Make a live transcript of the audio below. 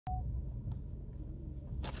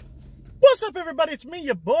What's up, everybody? It's me,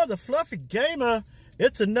 your boy, the Fluffy Gamer.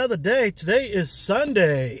 It's another day. Today is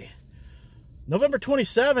Sunday, November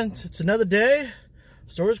 27th. It's another day.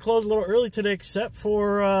 Stores closed a little early today, except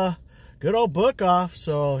for good old Book Off.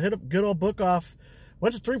 So hit up good old Book Off.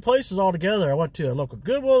 Went to 3 places altogether. I went to a local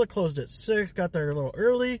Goodwill that closed at 6. Got there a little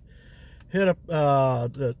early. Hit up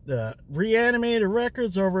the Reanimated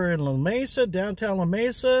Records over in La Mesa, downtown La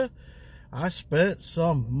Mesa. I spent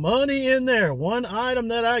some money in there. One item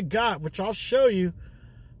that I got, which I'll show you,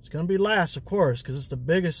 it's going to be last, of course, because it's the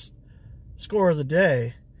biggest score of the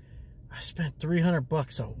day. I spent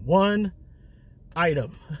 $300 on one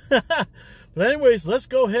item. But anyways, let's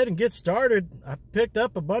go ahead and get started. I picked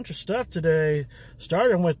up a bunch of stuff today,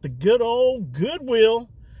 starting with the good old Goodwill.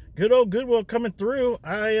 Good old Goodwill coming through.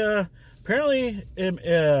 I apparently am...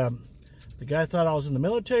 the guy thought I was in the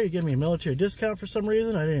military. He gave me a military discount for some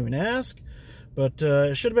reason. I didn't even ask. But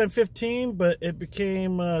it should have been $15, but it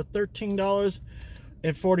became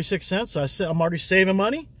 $13.46. So I said I'm already saving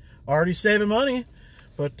money.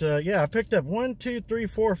 But yeah, I picked up 1, 2, 3,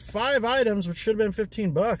 4, 5 items, which should have been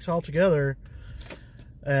 $15 altogether.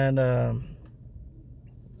 And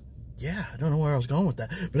yeah, I don't know where I was going with that.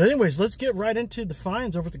 But anyways, let's get right into the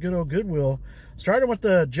finds over at the good old Goodwill. Starting with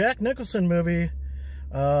the Jack Nicholson movie.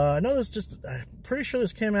 I know this I'm pretty sure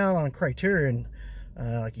this came out on Criterion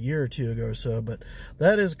like a year or 2 ago or so, but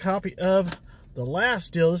that is a copy of The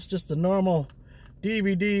Last Deal. This is just a normal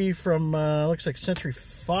DVD from, looks like Century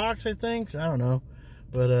Fox, I think. I don't know,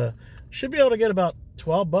 but should be able to get about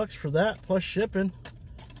 $12 for that, plus shipping.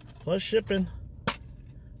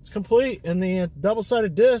 It's complete, and the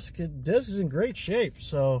double-sided disc is in great shape,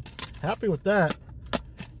 so happy with that.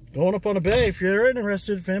 Going up on eBay if you're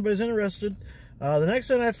interested, if anybody's interested. The next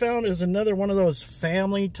thing I found is another one of those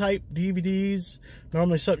family type DVDs.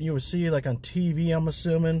 Normally something you would see like on TV, I'm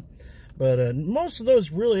assuming. But most of those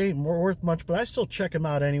really ain't worth much, but I still check them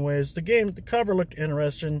out anyways. The cover looked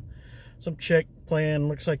interesting. Some chick playing,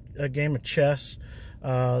 looks like a game of chess.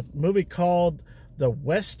 Movie called The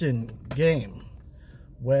Weston Game.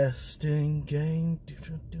 Weston Game.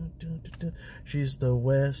 She's the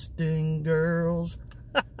Weston Girls.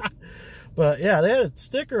 But yeah, they had a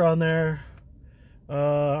sticker on there.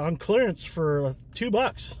 On clearance for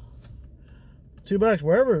 $2.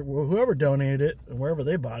 Whoever donated it, and wherever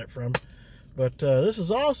they bought it from. But this is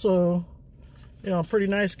also, pretty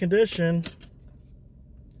nice condition.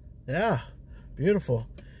 Yeah, beautiful.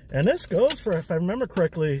 And this goes for, if I remember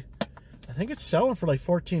correctly, I think it's selling for like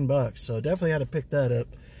 $14. So definitely had to pick that up.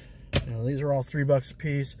 These are all $3 a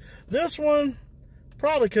piece. This one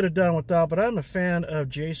probably could have done without, but I'm a fan of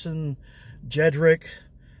Jason Jedrick.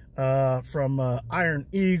 From Iron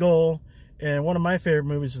Eagle, and one of my favorite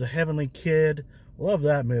movies is The Heavenly Kid. Love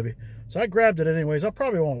that movie. So I grabbed it anyways. I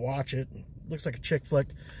probably won't watch it. Looks like a chick flick,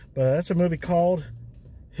 but that's a movie called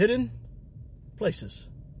Hidden Places.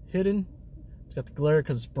 Hidden. It's got the glare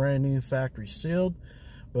because it's brand new, factory sealed.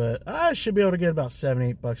 But I should be able to get about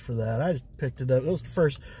 $7, $8 for that. I just picked it up. It was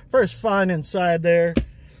the first find inside there.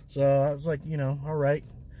 So I was like, all right.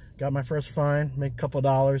 Got my first find, make a couple of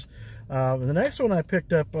dollars. The next one I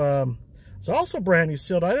picked up, it's also brand new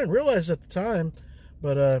sealed. I didn't realize at the time,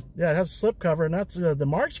 but yeah, it has a slipcover, and that's the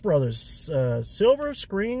Marx Brothers Silver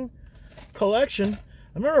Screen Collection. I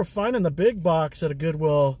remember finding the big box at a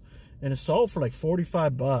Goodwill, and it sold for like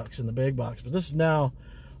 $45 in the big box. But this is now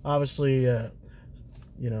obviously, a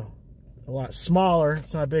lot smaller.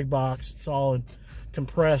 It's not a big box. It's all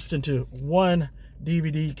compressed into one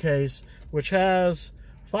DVD case, which has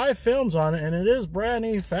 5 films on it, and it is brand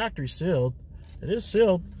new, factory sealed. It is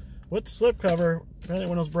sealed with the slipcover. Apparently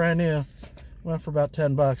when it was brand new, went for about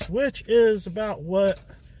 $10, which is about what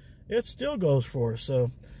it still goes for. So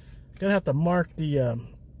gonna have to mark the I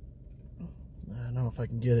don't know if I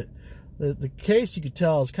can get it. The case, you could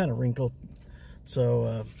tell, is kind of wrinkled.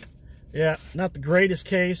 So yeah, not the greatest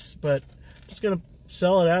case, but just gonna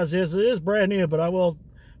sell it as is. It is brand new, but I will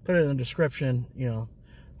put it in the description.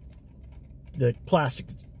 The plastic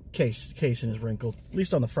casing is wrinkled, at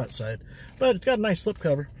least on the front side, but it's got a nice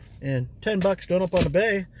slipcover, and $10 going up on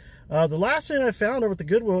eBay. The last thing I found over at the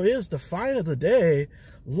Goodwill is the find of the day.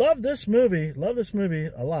 Love this movie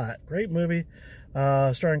a lot. Great movie,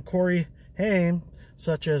 starring Corey Haim,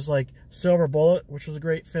 such as like Silver Bullet, which was a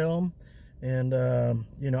great film, and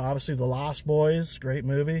obviously The Lost Boys, great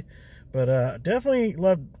movie. But definitely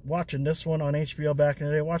loved watching this one on HBO back in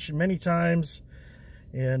the day. Watched it many times.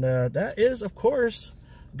 And that is, of course,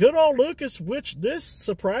 good old Lucas, which this,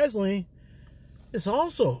 surprisingly, is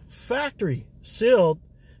also factory sealed.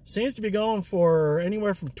 Seems to be going for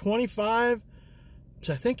anywhere from $25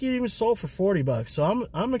 to, I think he even sold for $40. So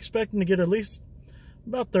I'm expecting to get at least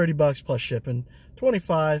about 30 bucks plus shipping.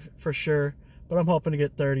 25 for sure, but I'm hoping to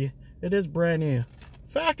get 30. It is brand new.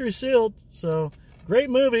 Factory sealed, so great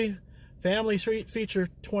movie. Family feature,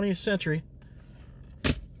 20th century.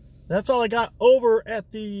 That's all I got over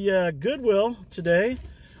at the Goodwill today.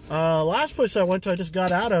 Last place I went to, I just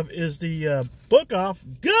got out of, is the Book Off.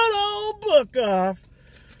 Good old Book Off.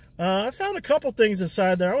 I found a couple things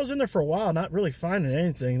inside there. I was in there for a while, not really finding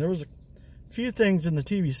anything. There was a few things in the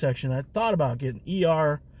TV section. I thought about getting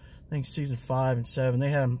ER, I think season 5 and 7. They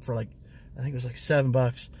had them for like, I think it was like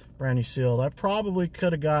 $7, brand new sealed. I probably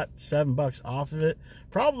could have got $7 off of it.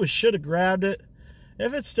 Probably should have grabbed it.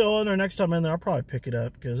 If it's still in there next time in there, I'll probably pick it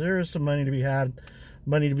up because there is some money to be had,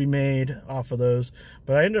 money to be made off of those.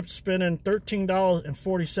 But I ended up spending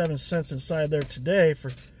 $13.47 inside there today for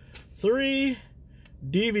 3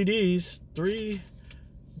 DVDs. 3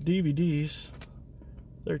 DVDs.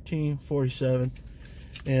 $13.47,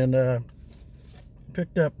 and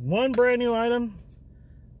picked up one brand new item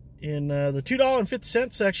in the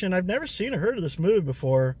 $2.50 section. I've never seen or heard of this movie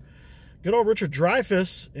before. Good old Richard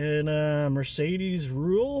Dreyfuss in Mercedes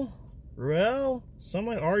Ruehl,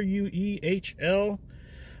 something like R-U-E-H-L.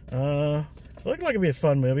 Looked like it'd be a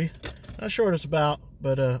fun movie. Not sure what it's about,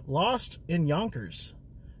 but Lost in Yonkers.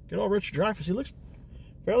 Good old Richard Dreyfuss. He looks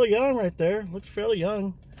fairly young right there. Looks fairly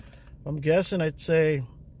young. I'm guessing I'd say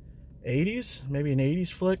 80s, maybe an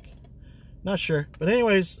 80s flick. Not sure. But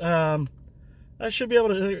anyways, I should be able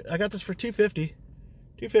to, I got this for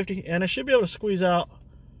 $2.50, and I should be able to squeeze out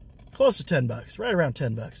close to $10, right around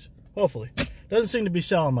 $10, hopefully. Doesn't seem to be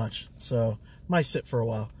selling much, so might sit for a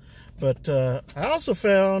while. But I also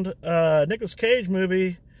found a Nicolas Cage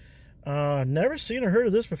movie. Never seen or heard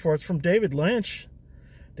of this before. It's from David Lynch.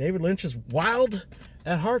 David Lynch is Wild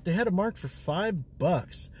at Heart. They had it marked for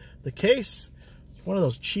 $5. The case, it's one of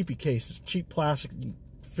those cheapy cases, cheap plastic. You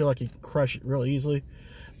feel like you can crush it real easily.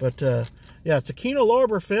 But yeah, it's a Kino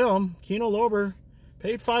Lorber film. Kino Lorber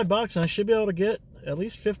paid $5, and I should be able to get at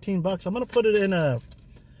least $15. I'm gonna put it in a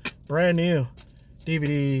brand new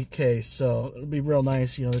DVD case, so it'll be real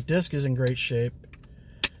nice. You know, the disc is in great shape,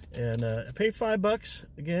 and I paid $5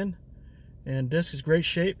 again, and disc is great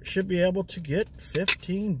shape. Should be able to get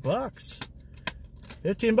 $15.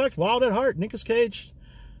 $15. Wild at Heart, Nicolas Cage,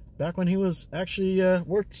 back when he was actually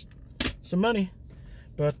worth some money.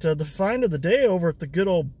 But the find of the day over at the good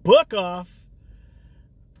old Book Off,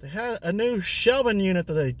 they had a new shelving unit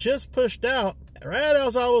that they just pushed out right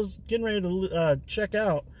as I was getting ready to check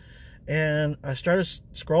out. And I started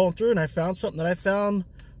scrolling through, and I found something that I found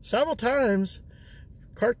several times.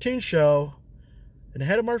 Cartoon show, and it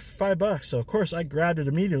had it marked for $5. So of course I grabbed it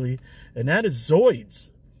immediately, and that is Zoids.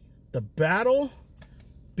 The battle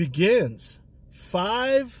begins.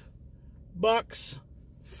 $5,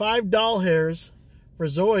 5 doll hairs for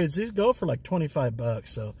Zoids. These go for like $25.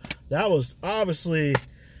 So that was obviously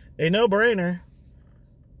a no-brainer.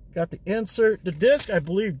 Got the insert. The disc, I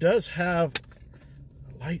believe, does have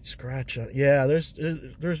a light scratch on it. Yeah,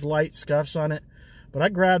 there's light scuffs on it, but I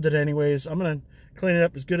grabbed it anyways. I'm gonna clean it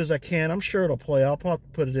up as good as I can. I'm sure it'll play. I'll probably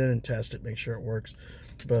put it in and test it, make sure it works.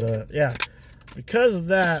 But yeah, because of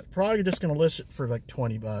that, probably just gonna list it for like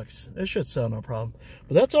 $20. It should sell no problem.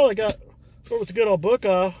 But that's all I got with the good old Book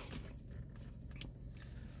Off.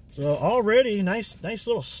 So already nice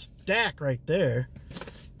little stack right there.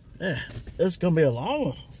 This is gonna be a long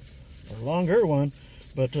one, a longer one.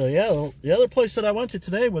 But yeah, the other place that I went to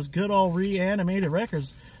today was good old Reanimated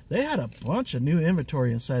Records. They had a bunch of new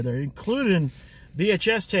inventory inside there, including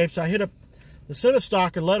VHS tapes. I hit up the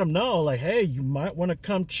Cinestock and let them know, like, hey, you might want to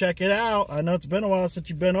come check it out. I know it's been a while since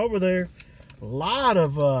you've been over there. A lot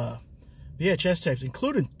of VHS tapes,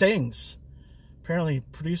 including Things, apparently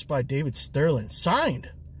produced by David Sterling, signed.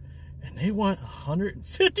 And they want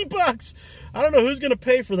 $150. I don't know who's going to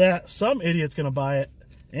pay for that. Some idiot's going to buy it.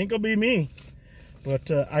 Ain't going to be me.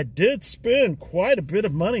 But I did spend quite a bit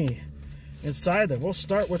of money inside there. We'll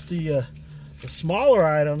start with the smaller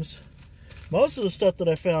items. Most of the stuff that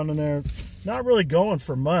I found in there, not really going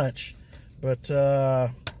for much. But yeah,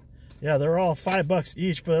 they're all $5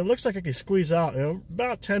 each. But it looks like I could squeeze out, you know,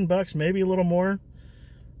 about $10, maybe a little more.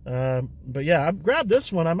 But yeah, I grabbed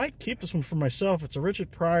this one. I might keep this one for myself. It's a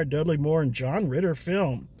Richard Pryor, Dudley Moore, and John Ritter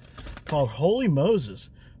film called Holy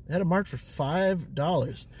Moses. They had it marked for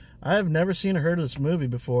 $5. I have never seen or heard of this movie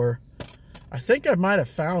before. I think I might have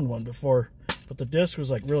found one before, but the disc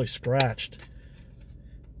was like really scratched.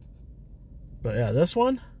 But yeah, this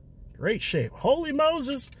one, great shape. Holy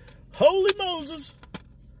Moses, Holy Moses.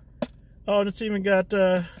 Oh, and it's even got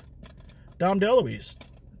Dom DeLuise.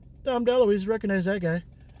 Dom DeLuise, recognize that guy.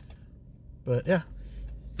 But yeah,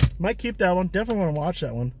 might keep that one. Definitely want to watch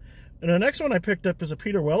that one. And the next one I picked up is a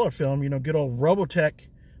Peter Weller film, you know, good old RoboCop,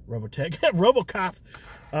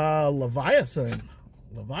 Leviathan.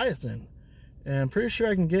 And I'm pretty sure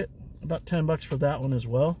I can get about 10 bucks for that one as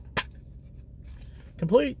well.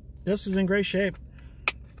 Complete. This is in great shape.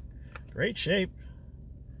 Great shape.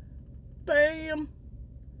 Bam.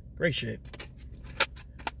 Great shape.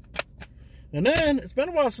 And then, it's been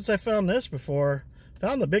a while since I found this before.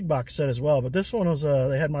 Found the big box set as well, but this one was,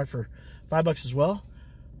 they had mine for $5 as well.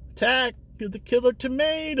 Attack of the Killer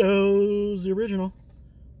Tomatoes, the original.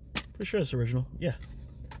 Pretty sure it's original, yeah.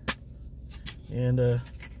 And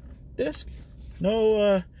disc,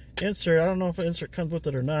 no insert. I don't know if an insert comes with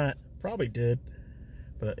it or not. Probably did,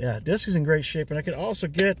 but yeah, disc is in great shape, and I could also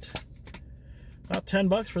get about 10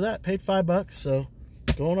 bucks for that. Paid $5, so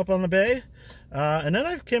going up on the bay. And then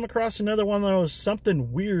I came across another one of those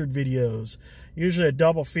something weird videos, usually a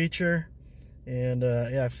double feature. And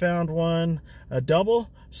yeah, I found one, a double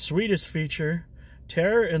sweetest feature,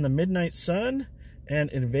 Terror in the Midnight Sun and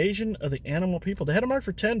Invasion of the Animal People. They had them marked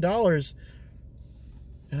for $10,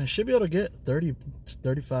 and I should be able to get 30 to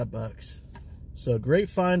 35 bucks. So great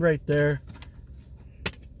find right there.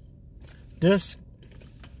 Disc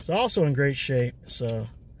is also in great shape. So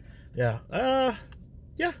yeah,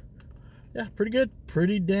 yeah, pretty good,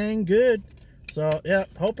 pretty dang good. So yeah,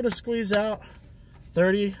 hoping to squeeze out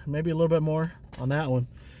 30, maybe a little bit more on that one.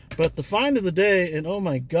 But the find of the day, and oh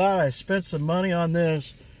my god, I spent some money on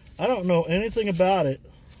this. I don't know anything about it,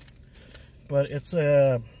 but it's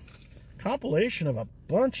a compilation of a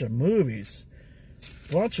bunch of movies.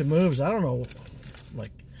 I don't know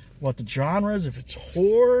like what the genre is, if it's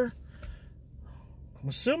horror. I'm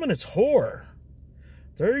assuming it's horror.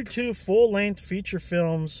 32 full-length feature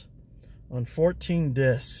films on 14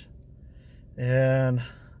 discs. And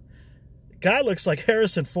the guy looks like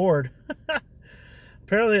Harrison Ford.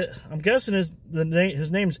 Apparently, I'm guessing his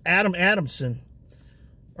name's Adam Adamson.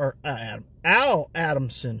 Or Al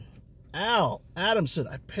Adamson. Al Adamson.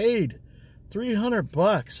 I paid 300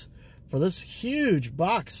 bucks for this huge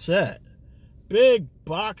box set. Big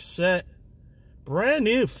box set. Brand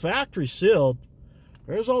new, factory sealed.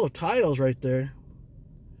 There's all the titles right there.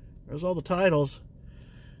 There's all the titles.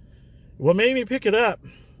 What made me pick it up,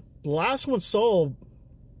 the last one sold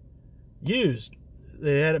used.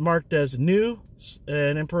 They had it marked as new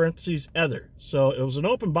and in parentheses other. So it was an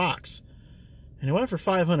open box. And it went for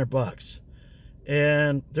 500 bucks.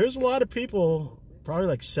 And there's a lot of people, probably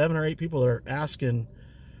like 7 or 8 people that are asking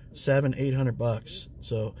 700-800 bucks.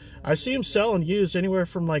 So I see them selling used anywhere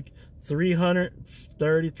from like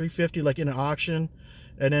 330, 350, like in an auction,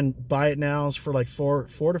 and then buy it now is for like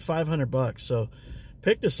 400 to 500 bucks. So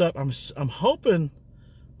pick this up. I'm hoping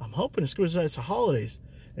to squeeze it. It's the holidays,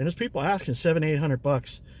 and there's people asking 700-800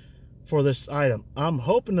 bucks for this item. I'm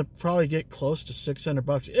hoping to probably get close to 600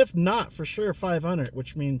 bucks, if not for sure 500,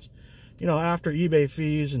 which means, you know, after eBay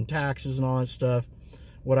fees and taxes and all that stuff,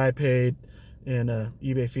 what I paid and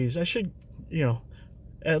eBay fees, I should, you know,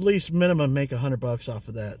 at least minimum make 100 bucks off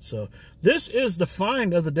of that. So this is the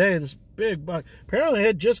find of the day. This big buck. Apparently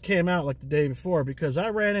it just came out like the day before, because I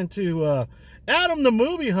ran into Adam the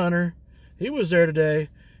Movie Hunter. He was there today,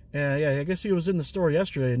 and yeah, I guess he was in the store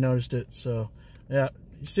yesterday and noticed it. So yeah,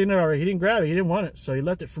 you seen it already. He didn't grab it. He didn't want it, so he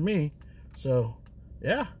left it for me. So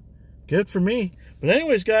yeah, good for me. But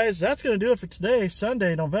anyways, guys, that's gonna do it for today,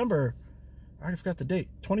 Sunday, November. I already forgot the date.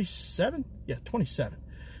 27? Yeah, 27.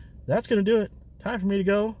 That's gonna do it. Time for me to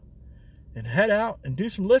go and head out and do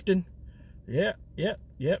some lifting. Yep. Gonna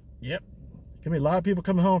be a lot of people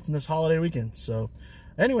coming home from this holiday weekend. So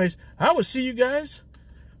anyways, I will see you guys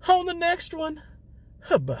on the next one.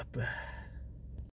 Bye-bye.